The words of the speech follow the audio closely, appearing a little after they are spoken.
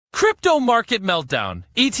Crypto market meltdown.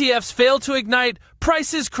 ETFs fail to ignite,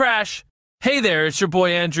 prices crash. Hey there, it's your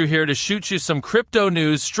boy Andrew here to shoot you some crypto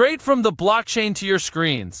news straight from the blockchain to your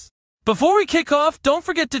screens. Before we kick off, don't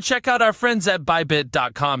forget to check out our friends at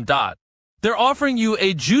Bybit.com. They're offering you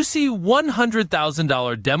a juicy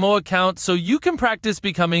 $100,000 demo account so you can practice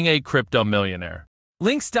becoming a crypto millionaire.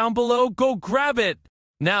 Links down below, go grab it!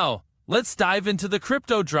 Now, let's dive into the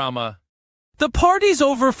crypto drama. The party's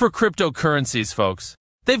over for cryptocurrencies, folks.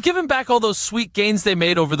 They've given back all those sweet gains they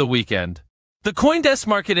made over the weekend. The CoinDesk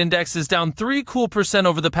Market Index is down 3%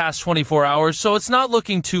 over the past 24 hours, so it's not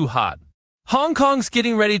looking too hot. Hong Kong's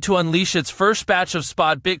getting ready to unleash its first batch of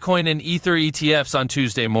spot Bitcoin and Ether ETFs on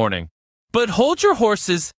Tuesday morning. But hold your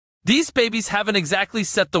horses, these babies haven't exactly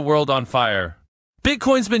set the world on fire.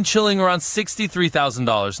 Bitcoin's been chilling around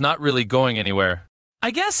 $63,000, not really going anywhere.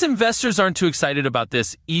 I guess investors aren't too excited about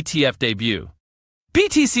this ETF debut.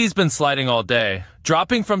 BTC's been sliding all day,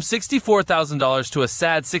 dropping from $64,000 to a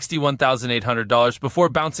sad $61,800 before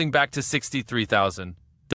bouncing back to $63,000.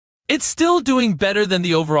 It's still doing better than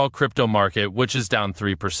the overall crypto market, which is down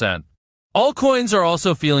 3%. Altcoins are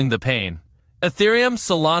also feeling the pain. Ethereum,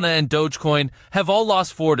 Solana, and Dogecoin have all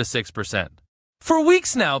lost 4 to 6%. For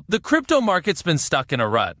weeks now, the crypto market's been stuck in a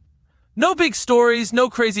rut. No big stories, no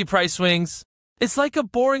crazy price swings. It's like a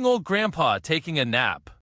boring old grandpa taking a nap.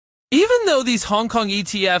 Even though these Hong Kong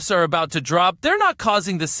ETFs are about to drop, they're not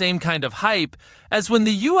causing the same kind of hype as when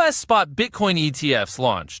the US spot Bitcoin ETFs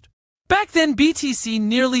launched. Back then, BTC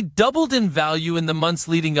nearly doubled in value in the months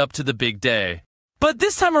leading up to the big day. But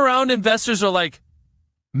this time around, investors are like,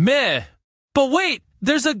 meh. But wait,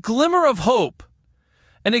 there's a glimmer of hope.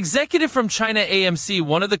 An executive from China AMC,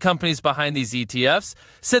 one of the companies behind these ETFs,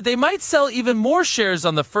 said they might sell even more shares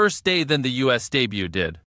on the first day than the US debut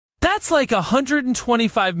did. That's like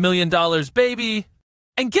 $125 million, baby.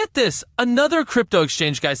 And get this, another crypto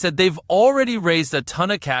exchange guy said they've already raised a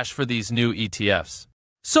ton of cash for these new ETFs.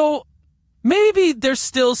 So maybe there's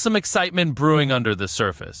still some excitement brewing under the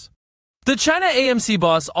surface. The China AMC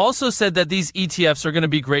boss also said that these ETFs are going to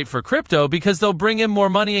be great for crypto because they'll bring in more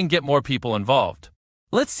money and get more people involved.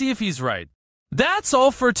 Let's see if he's right. That's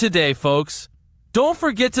all for today, folks. Don't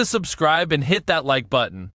forget to subscribe and hit that like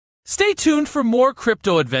button. Stay tuned for more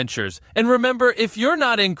crypto adventures, and remember, if you're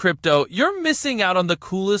not in crypto, you're missing out on the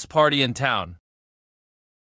coolest party in town.